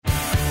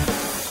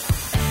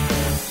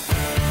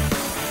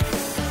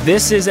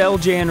This is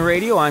LJN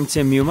Radio. I'm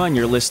Tim Muma, and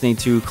you're listening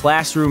to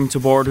Classroom to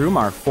Boardroom,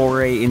 our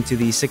foray into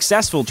the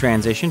successful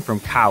transition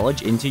from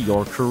college into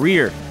your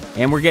career.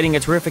 And we're getting a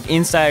terrific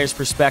insider's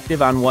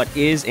perspective on what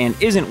is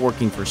and isn't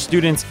working for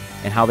students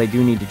and how they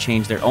do need to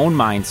change their own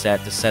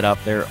mindset to set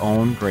up their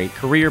own great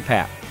career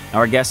path.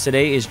 Our guest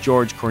today is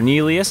George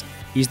Cornelius.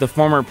 He's the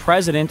former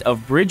president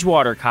of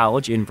Bridgewater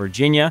College in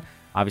Virginia,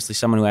 obviously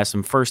someone who has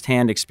some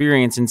firsthand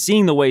experience in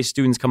seeing the way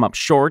students come up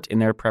short in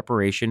their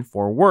preparation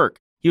for work.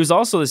 He was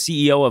also the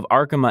CEO of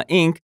Arkema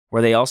Inc.,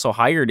 where they also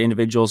hired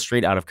individuals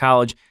straight out of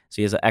college, so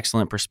he has an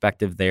excellent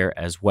perspective there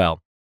as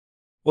well.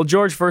 Well,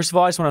 George, first of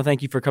all, I just want to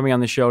thank you for coming on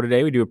the show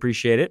today. We do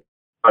appreciate it.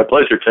 My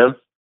pleasure, Tim.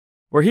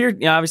 We're here,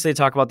 obviously, to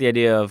talk about the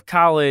idea of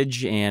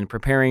college and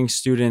preparing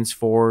students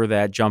for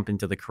that jump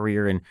into the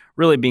career and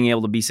really being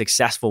able to be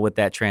successful with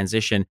that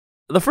transition.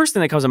 The first thing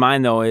that comes to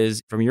mind, though,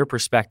 is from your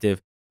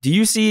perspective, do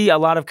you see a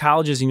lot of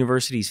colleges,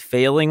 universities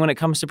failing when it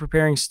comes to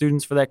preparing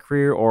students for that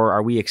career, or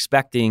are we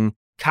expecting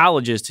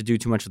colleges to do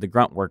too much of the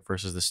grunt work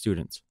versus the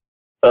students?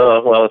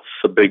 Well, it's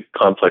a big,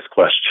 complex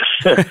question.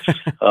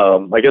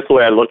 I guess the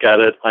way I look at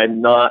it,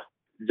 I'm not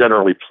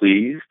generally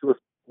pleased with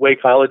the way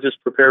colleges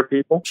prepare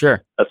people.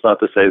 Sure. That's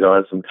not to say there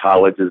aren't some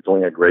colleges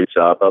doing a great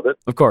job of it.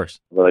 Of course.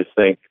 But I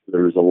think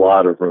there's a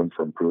lot of room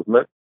for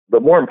improvement.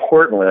 But more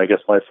importantly, I guess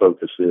my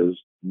focus is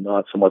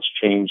not so much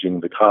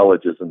changing the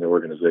colleges and the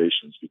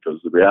organizations, because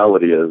the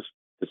reality is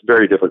it's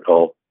very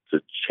difficult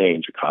to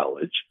change a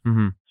college.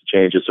 Mm-hmm.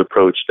 Change its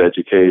approach to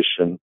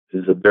education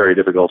is a very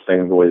difficult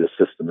thing the way the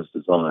system is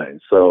designed.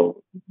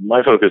 So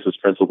my focus is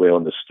principally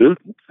on the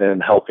students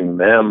and helping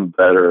them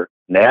better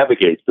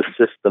navigate the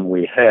system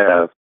we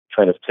have,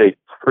 kind of take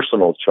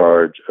personal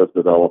charge of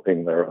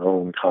developing their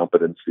own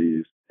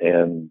competencies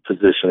and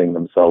positioning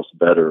themselves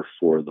better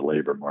for the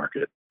labor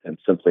market and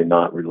simply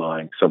not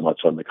relying so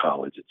much on the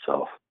college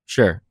itself.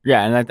 Sure.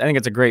 Yeah, and I think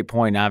it's a great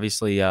point.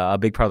 Obviously, a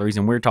big part of the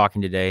reason we're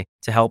talking today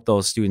to help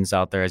those students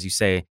out there, as you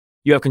say,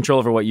 you have control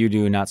over what you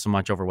do, not so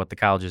much over what the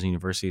colleges and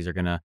universities are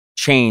going to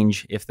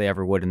change, if they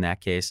ever would in that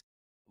case.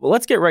 Well,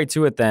 let's get right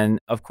to it then.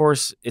 Of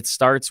course, it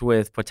starts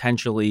with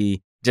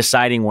potentially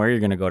deciding where you're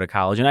going to go to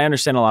college. And I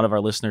understand a lot of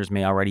our listeners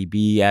may already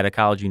be at a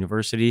college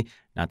university,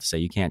 not to say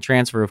you can't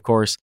transfer, of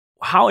course.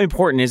 How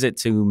important is it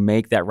to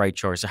make that right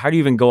choice? How do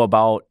you even go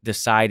about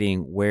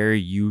deciding where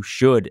you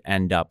should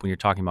end up when you're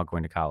talking about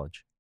going to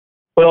college?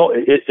 Well,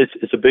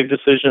 it's a big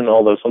decision,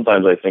 although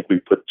sometimes I think we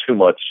put too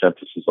much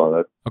emphasis on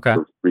it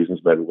for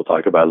reasons maybe we'll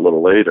talk about a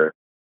little later.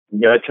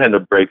 I tend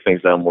to break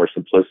things down more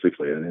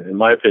simplistically. And in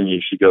my opinion,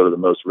 you should go to the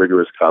most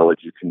rigorous college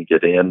you can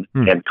get in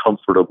and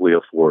comfortably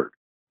afford.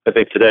 I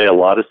think today a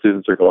lot of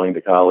students are going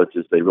to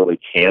colleges they really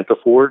can't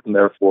afford and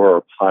therefore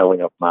are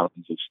piling up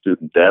mountains of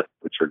student debt,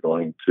 which are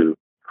going to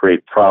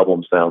create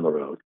problems down the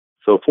road.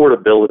 So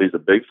affordability is a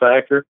big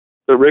factor.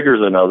 The rigor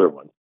is another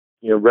one.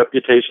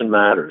 Reputation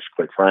matters,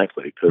 quite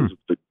frankly, because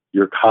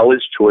your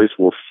college choice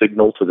will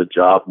signal to the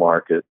job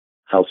market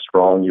how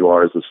strong you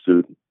are as a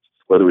student.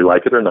 Whether we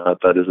like it or not,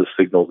 that is a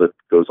signal that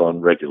goes on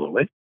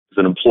regularly. As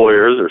an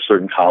employer, there are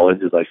certain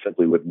colleges I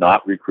simply would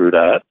not recruit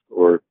at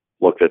or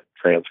look at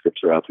transcripts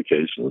or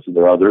applications, and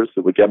there are others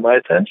that would get my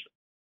attention.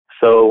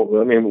 So,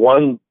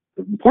 one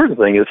important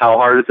thing is how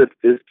hard it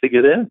is to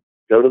get in.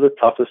 Go to the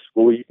toughest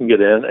school you can get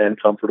in and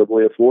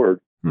comfortably afford.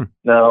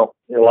 Now,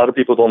 a lot of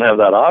people don't have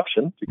that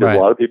option because a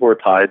lot of people are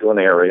tied to an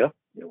area.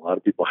 A lot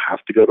of people have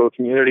to go to a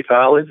community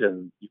college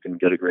and you can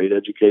get a great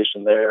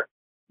education there.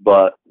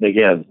 But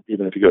again,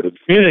 even if you go to the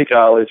community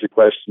college, the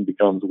question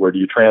becomes, where do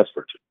you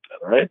transfer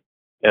to, right?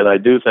 And I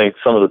do think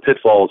some of the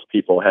pitfalls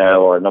people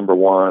have are, number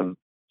one,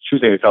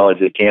 choosing a college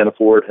they can't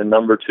afford, and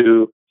number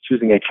two,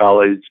 choosing a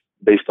college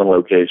based on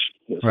location,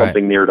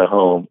 something near to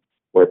home,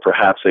 where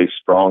perhaps a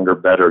stronger,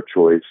 better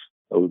choice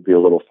would be a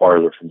little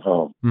farther from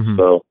home.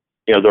 So,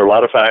 there are a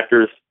lot of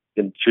factors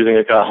in choosing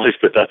a college,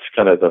 but that's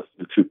kind of the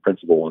two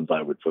principal ones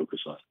I would focus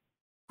on.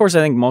 Of course, I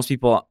think most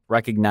people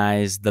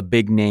recognize the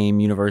big name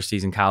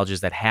universities and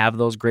colleges that have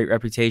those great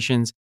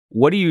reputations.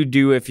 What do you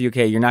do if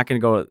you're not going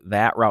to go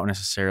that route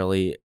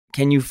necessarily?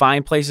 Can you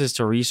find places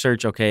to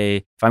research,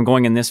 if I'm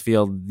going in this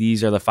field,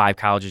 these are the 5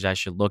 colleges I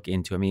should look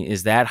into?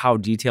 Is that how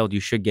detailed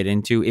you should get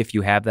into if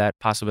you have that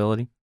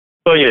possibility?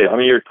 Well, yeah.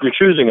 You're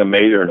choosing a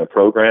major in a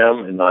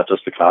program and not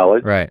just a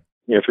college. Right.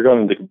 If you're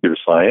going into computer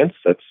science,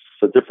 that's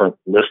a different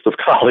list of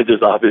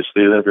colleges,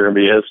 obviously, than if you're going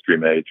to be a history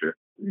major.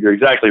 You're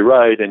exactly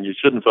right, and you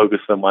shouldn't focus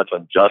so much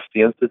on just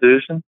the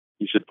institution.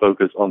 You should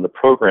focus on the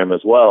program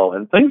as well.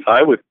 And things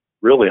I would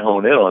really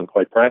hone in on,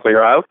 quite frankly,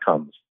 are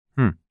outcomes.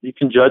 You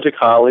can judge a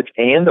college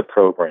and a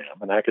program,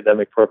 an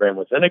academic program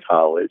within a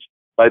college,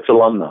 by its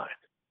alumni.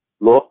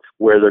 Look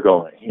where they're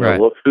going.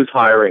 Look who's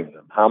hiring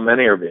them, how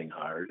many are being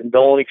hired, and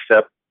don't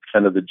accept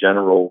kind of the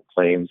general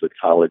claims that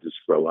colleges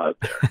throw out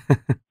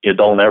there. You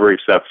don't ever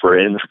accept, for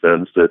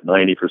instance, that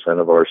 90%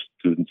 of our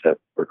students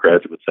or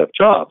graduates have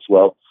jobs.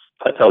 Well,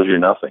 that tells you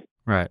nothing.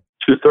 Right.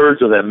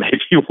 2/3 of them may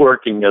be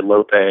working at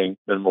low-paying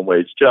minimum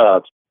wage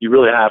jobs. You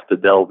really have to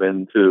delve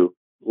into,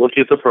 look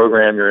at the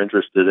program you're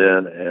interested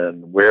in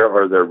and where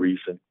are their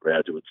recent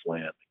graduates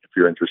landing. If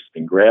you're interested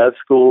in grad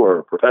school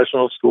or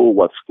professional school,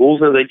 what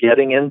schools are they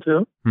getting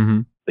into? Mm-hmm.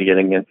 Are they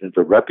getting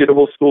into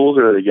reputable schools,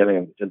 or are they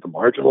getting into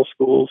marginal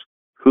schools?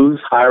 Who's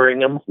hiring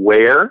them?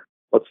 Where?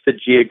 What's the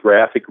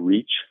geographic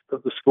reach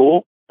of the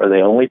school? Are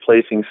they only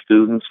placing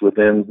students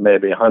within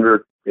maybe a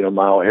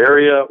 100-mile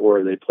area, or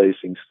are they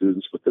placing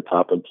students with the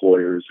top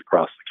employers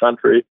across the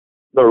country?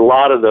 There are a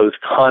lot of those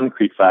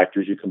concrete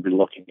factors you can be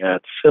looking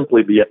at,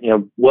 simply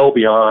well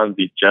beyond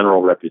the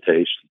general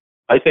reputation.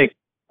 I think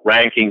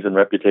rankings and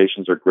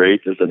reputations are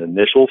great as an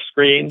initial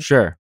screen.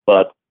 Sure.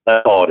 But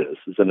that's all it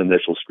is an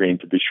initial screen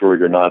to be sure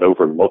you're not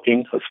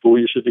overlooking a school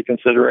you should be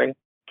considering.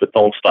 But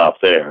don't stop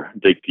there.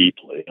 Dig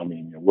deeply. I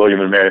mean, William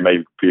and Mary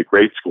may be a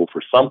great school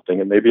for something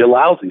and maybe a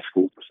lousy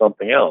school for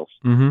something else.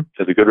 Mm-hmm. It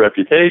has a good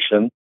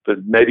reputation,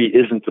 but maybe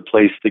isn't the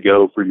place to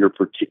go for your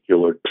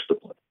particular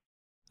discipline.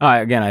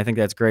 Again, I think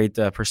that's great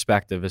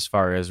perspective as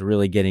far as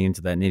really getting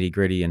into that nitty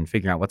gritty and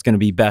figuring out what's going to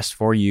be best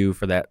for you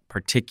for that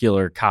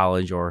particular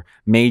college or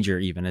major,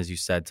 even as you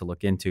said, to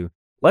look into.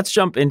 Let's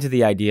jump into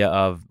the idea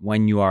of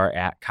when you are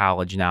at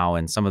college now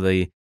and some of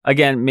the,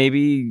 again,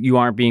 maybe you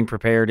aren't being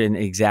prepared in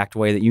the exact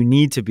way that you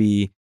need to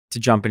be to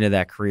jump into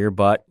that career,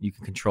 but you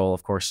can control,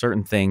 of course,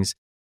 certain things.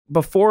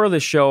 Before the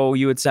show,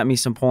 you had sent me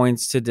some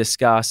points to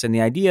discuss and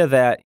the idea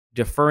that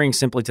deferring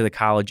simply to the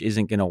college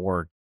isn't going to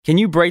work. Can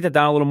you break that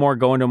down a little more,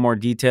 go into more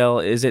detail?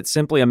 Is it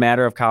simply a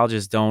matter of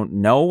colleges don't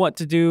know what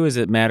to do? Is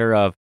it a matter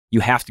of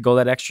you have to go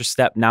that extra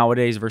step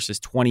nowadays versus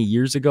 20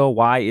 years ago?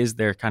 Why is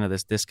there kind of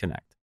this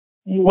disconnect?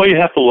 Well, you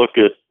have to look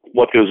at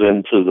what goes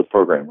into the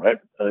program, right?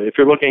 If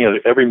you're looking at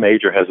it, every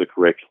major has a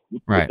curriculum.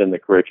 Right. Within the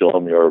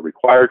curriculum, there are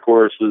required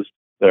courses,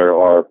 there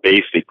are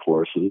basic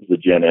courses, the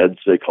gen eds,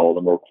 they call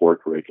them, or core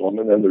curriculum,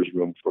 and then there's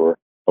room for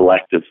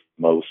electives,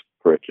 most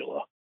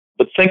curricula.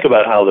 But think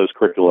about how those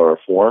curricula are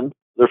formed.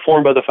 They're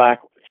formed by the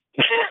faculty.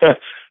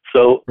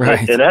 So,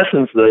 right. In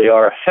essence, they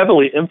are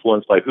heavily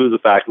influenced by who the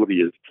faculty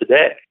is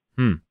today.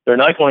 They're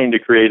not going to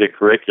create a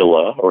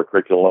curricula or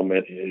curriculum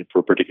for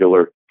a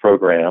particular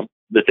program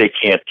that they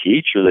can't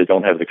teach or they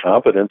don't have the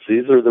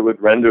competencies or that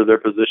would render their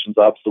positions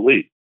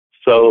obsolete.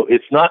 So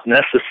it's not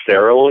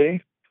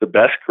necessarily the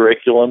best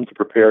curriculum to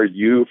prepare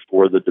you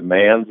for the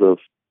demands of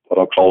what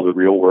I'll call the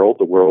real world,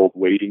 the world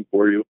waiting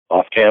for you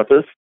off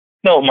campus.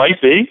 No, it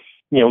might be.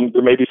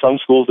 There may be some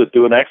schools that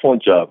do an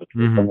excellent job.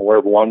 I'm aware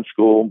of one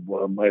school.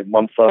 My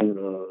son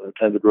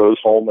attended Rose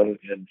Holman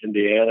in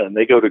Indiana, and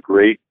they go to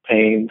great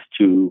pains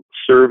to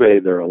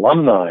survey their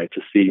alumni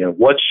to see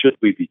what should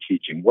we be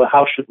teaching?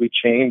 How should we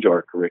change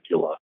our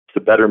curricula to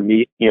better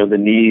meet the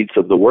needs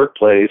of the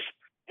workplace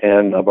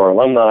and of our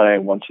alumni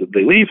once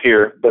they leave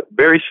here? But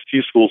very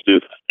few schools do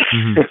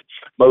that.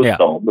 Most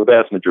don't, the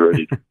vast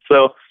majority.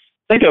 So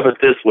think of it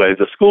this way.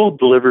 The school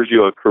delivers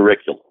you a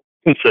curriculum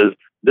and says,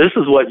 this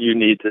is what you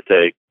need to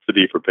take to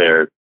be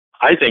prepared.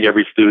 I think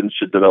every student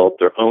should develop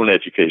their own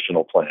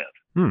educational plan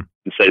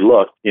and say,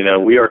 look,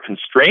 we are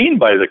constrained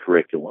by the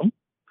curriculum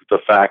that the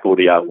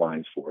faculty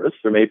outlines for us.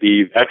 There may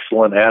be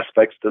excellent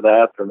aspects to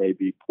that. There may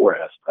be poor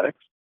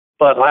aspects.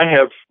 But I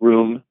have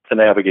room to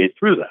navigate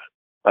through that.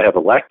 I have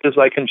electives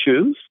I can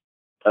choose.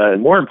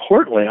 And more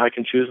importantly, I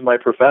can choose my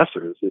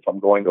professors if I'm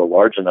going to a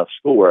large enough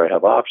school where I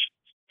have options.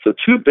 So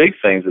two big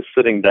things is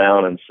sitting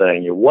down and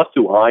saying, what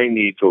do I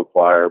need to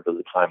acquire by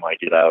the time I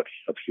get out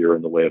of here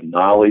in the way of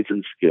knowledge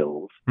and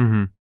skills?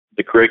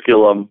 The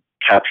curriculum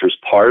captures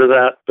part of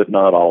that, but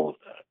not all of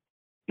that.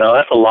 Now,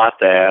 that's a lot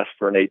to ask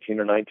for an 18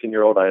 or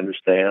 19-year-old, I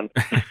understand.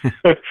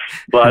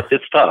 But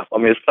it's tough. I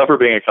mean, it's tougher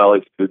being a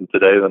college student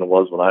today than it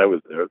was when I was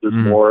there. There's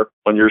more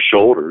on your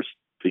shoulders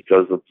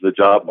because of the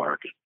job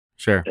market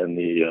and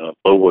the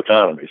global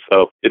economy.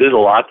 So it is a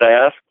lot to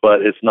ask,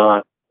 but it's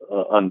not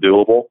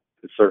undoable.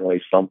 It's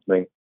certainly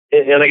something.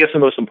 And I guess the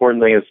most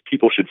important thing is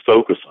people should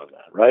focus on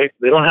that, right?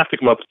 They don't have to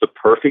come up with the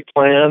perfect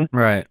plan.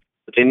 Right.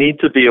 But they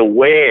need to be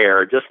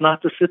aware, just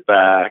not to sit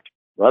back,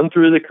 run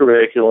through the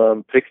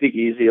curriculum, pick the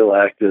easy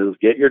electives,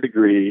 get your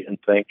degree, and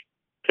think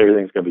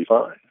everything's going to be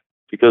fine.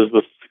 Because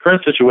with the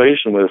current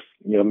situation with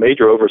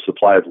major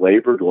oversupply of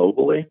labor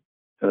globally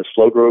and a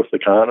slow growth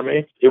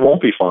economy, it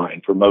won't be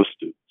fine for most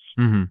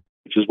students.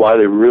 Which is why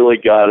they really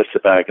got to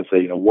sit back and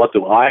say, what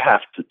do I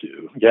have to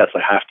do? Yes, I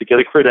have to get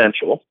a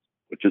credential,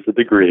 which is a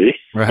degree,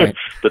 right.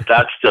 But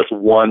that's just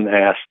one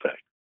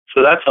aspect.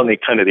 So that's on the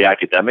kind of the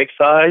academic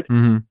side.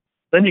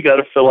 Then you got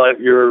to fill out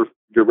your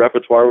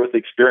repertoire with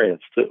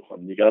experience too.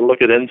 And you got to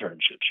look at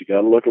internships. You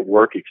got to look at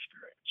work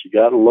experience. You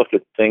got to look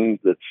at things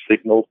that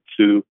signal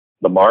to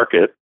the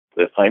market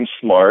that I'm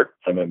smart,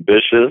 I'm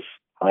ambitious,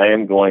 I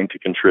am going to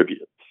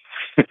contribute.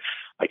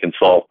 I can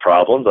solve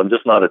problems. I'm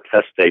just not a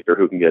test taker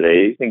who can get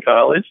A's in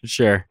college.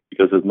 Sure.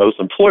 Because as most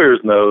employers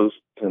know,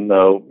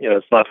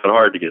 it's not that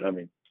hard to get. I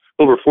mean,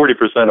 over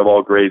 40% of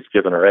all grades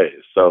given are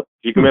A's. So if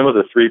you come in with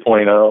a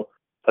 3.0,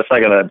 that's not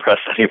going to impress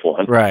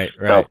anyone. Right.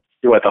 Now,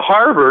 you went to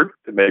Harvard,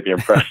 it may be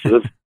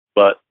impressive,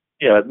 but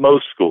at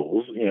most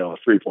schools, a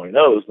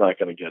 3.0 is not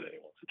going to get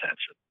anyone's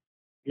attention.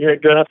 You're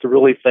going to have to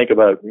really think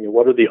about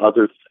what are the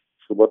other things.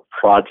 So what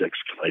projects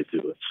can I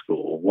do at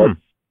school? What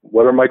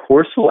What are my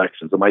course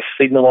selections? Am I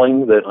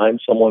signaling that I'm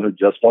someone who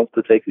just wants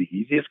to take the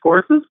easiest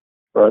courses,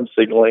 or I'm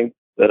signaling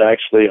that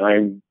actually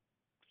I'm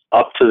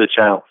up to the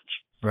challenge?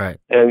 Right.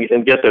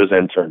 And get those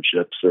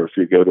internships, or if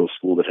you go to a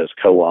school that has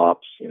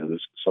co-ops,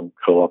 there's some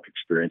co-op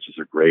experiences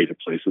are great at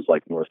places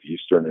like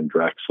Northeastern and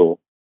Drexel.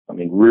 I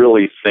mean,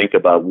 really think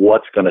about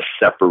what's going to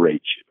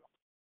separate you.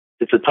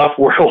 It's a tough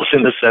world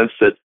in the sense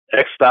that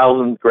X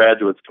thousand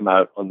graduates come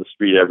out on the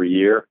street every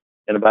year,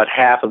 and about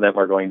half of them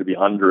are going to be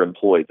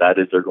underemployed. That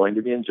is, they're going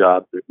to be in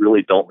jobs that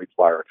really don't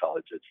require a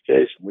college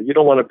education. Well, you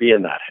don't want to be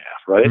in that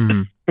half, right?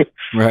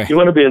 Mm-hmm. Right. You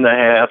want to be in the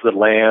half that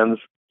lands,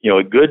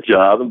 a good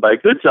job. And by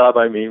good job,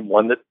 I mean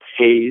one that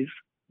pays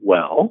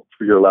well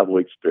for your level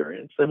of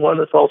experience, and one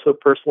that's also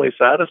personally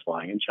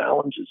satisfying and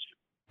challenges you.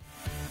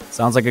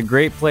 Sounds like a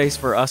great place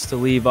for us to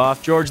leave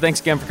off. George,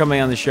 thanks again for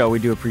coming on the show. We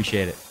do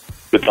appreciate it.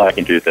 Good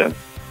talking to you, Tim.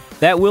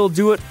 That will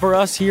do it for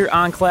us here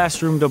on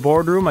Classroom to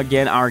Boardroom.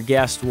 Again, our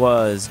guest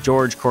was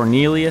George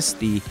Cornelius,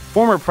 the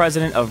former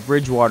president of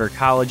Bridgewater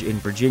College in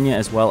Virginia,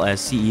 as well as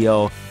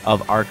CEO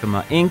of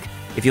Arkema Inc.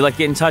 If you'd like to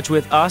get in touch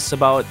with us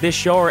about this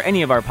show or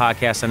any of our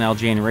podcasts on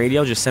LJN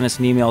Radio, just send us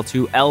an email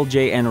to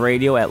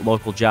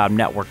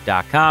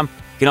ljnradio@localjobnetwork.com.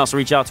 You can also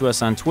reach out to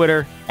us on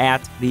Twitter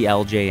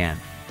 @TheLJN.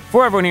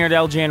 For everyone here at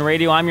LJN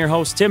Radio, I'm your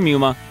host, Tim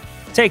Muma.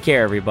 Take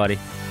care, everybody.